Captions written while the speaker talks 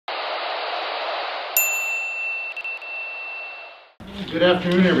Good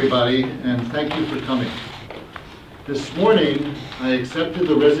afternoon, everybody, and thank you for coming. This morning, I accepted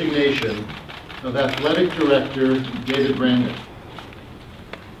the resignation of Athletic Director David Brandon.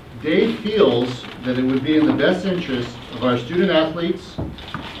 Dave feels that it would be in the best interest of our student athletes,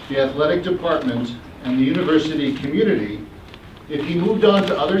 the athletic department, and the university community if he moved on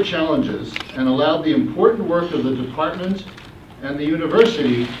to other challenges and allowed the important work of the department and the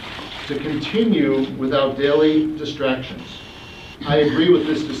university to continue without daily distractions. I agree with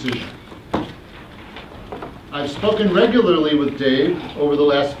this decision. I've spoken regularly with Dave over the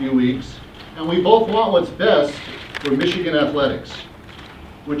last few weeks, and we both want what's best for Michigan athletics,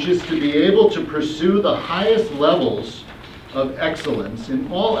 which is to be able to pursue the highest levels of excellence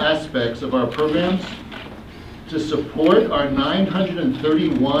in all aspects of our programs, to support our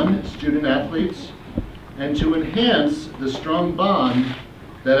 931 student athletes, and to enhance the strong bond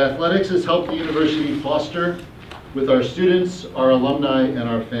that athletics has helped the university foster with our students, our alumni, and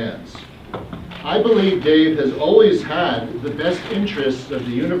our fans. I believe Dave has always had the best interests of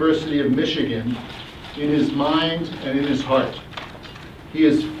the University of Michigan in his mind and in his heart. He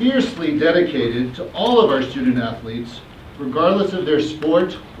is fiercely dedicated to all of our student athletes, regardless of their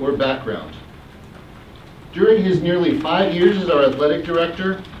sport or background. During his nearly 5 years as our athletic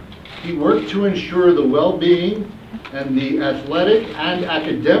director, he worked to ensure the well-being and the athletic and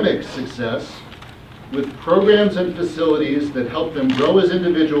academic success with programs and facilities that help them grow as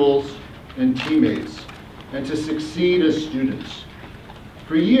individuals and teammates, and to succeed as students.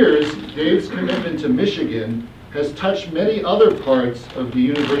 For years, Dave's commitment to Michigan has touched many other parts of the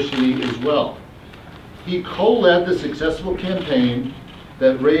university as well. He co-led the successful campaign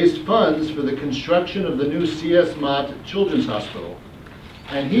that raised funds for the construction of the new C.S. Mott Children's Hospital,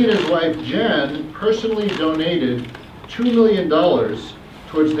 and he and his wife Jen personally donated $2 million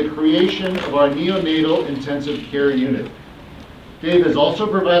towards the creation of our neonatal intensive care unit. Dave has also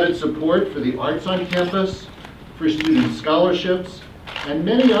provided support for the arts on campus, for student scholarships, and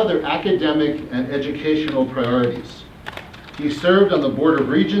many other academic and educational priorities. He served on the Board of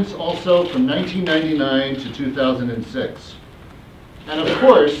Regents also from 1999 to 2006. And of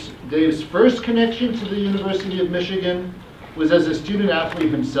course, Dave's first connection to the University of Michigan was as a student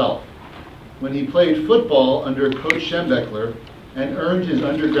athlete himself, when he played football under Coach Schembechler and earned his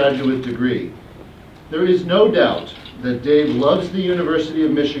undergraduate degree. There is no doubt that Dave loves the University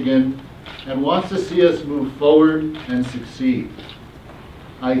of Michigan and wants to see us move forward and succeed.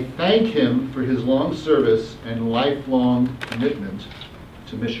 I thank him for his long service and lifelong commitment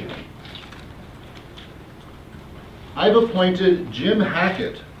to Michigan. I've appointed Jim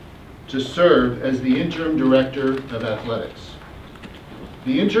Hackett to serve as the interim director of athletics.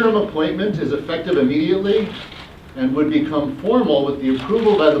 The interim appointment is effective immediately and would become formal with the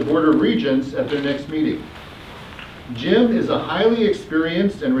approval by the Board of Regents at their next meeting. Jim is a highly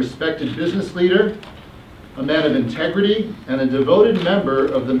experienced and respected business leader, a man of integrity, and a devoted member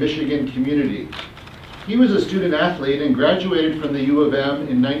of the Michigan community. He was a student athlete and graduated from the U of M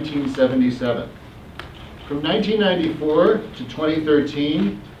in 1977. From 1994 to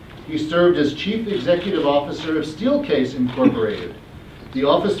 2013, he served as Chief Executive Officer of Steelcase Incorporated, the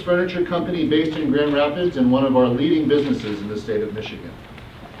office furniture company based in Grand Rapids and one of our leading businesses in the state of Michigan.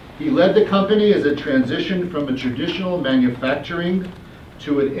 He led the company as it transitioned from a traditional manufacturing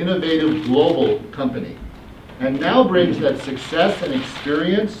to an innovative global company, and now brings that success and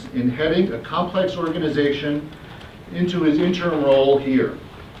experience in heading a complex organization into his interim role here.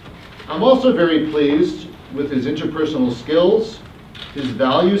 I'm also very pleased with his interpersonal skills, his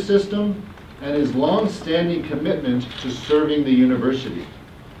value system, and his long-standing commitment to serving the university.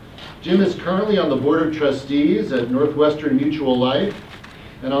 Jim is currently on the Board of Trustees at Northwestern Mutual Life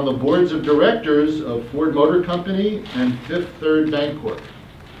and on the boards of directors of Ford Motor Company and Fifth Third Bancorp.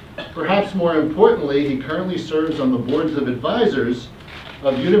 Perhaps more importantly, he currently serves on the boards of advisors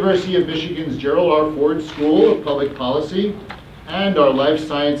of University of Michigan's Gerald R. Ford School of Public Policy and our Life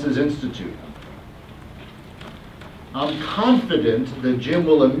Sciences Institute. I'm confident that Jim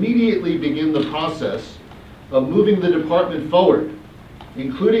will immediately begin the process of moving the department forward,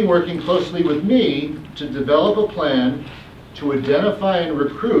 including working closely with me to develop a plan to identify and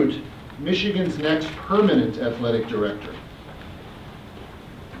recruit Michigan's next permanent athletic director.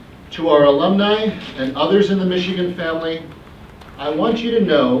 To our alumni and others in the Michigan family, I want you to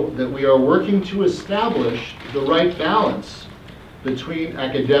know that we are working to establish the right balance between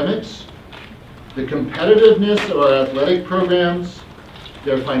academics, the competitiveness of our athletic programs,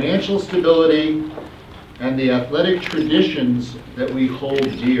 their financial stability, and the athletic traditions that we hold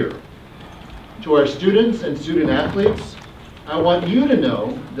dear. To our students and student athletes, I want you to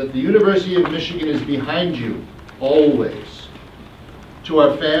know that the University of Michigan is behind you, always. To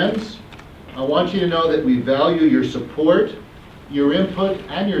our fans, I want you to know that we value your support, your input,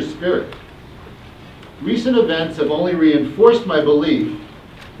 and your spirit. Recent events have only reinforced my belief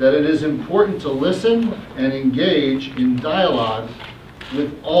that it is important to listen and engage in dialogue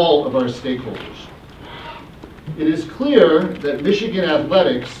with all of our stakeholders. It is clear that Michigan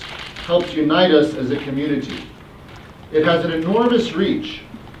athletics helps unite us as a community. It has an enormous reach,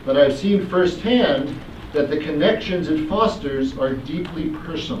 but I've seen firsthand that the connections it fosters are deeply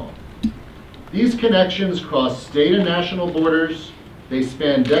personal. These connections cross state and national borders, they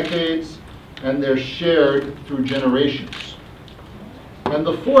span decades, and they're shared through generations. And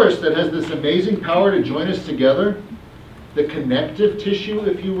the force that has this amazing power to join us together, the connective tissue,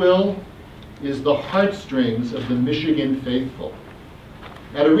 if you will, is the heartstrings of the Michigan faithful.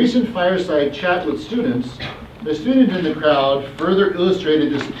 At a recent fireside chat with students, the student in the crowd further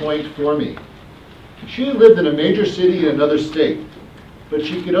illustrated this point for me. She had lived in a major city in another state, but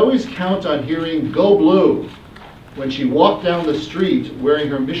she could always count on hearing "Go Blue" when she walked down the street wearing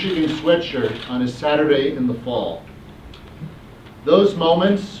her Michigan sweatshirt on a Saturday in the fall. Those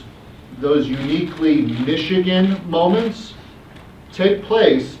moments, those uniquely Michigan moments, take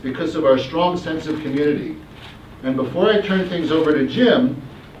place because of our strong sense of community. And before I turn things over to Jim,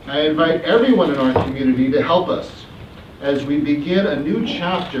 I invite everyone in our community to help us as we begin a new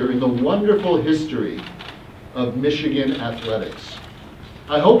chapter in the wonderful history of Michigan athletics.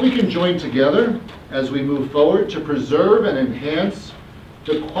 I hope we can join together as we move forward to preserve and enhance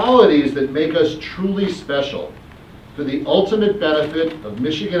the qualities that make us truly special for the ultimate benefit of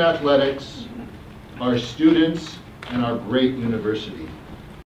Michigan athletics, our students, and our great university.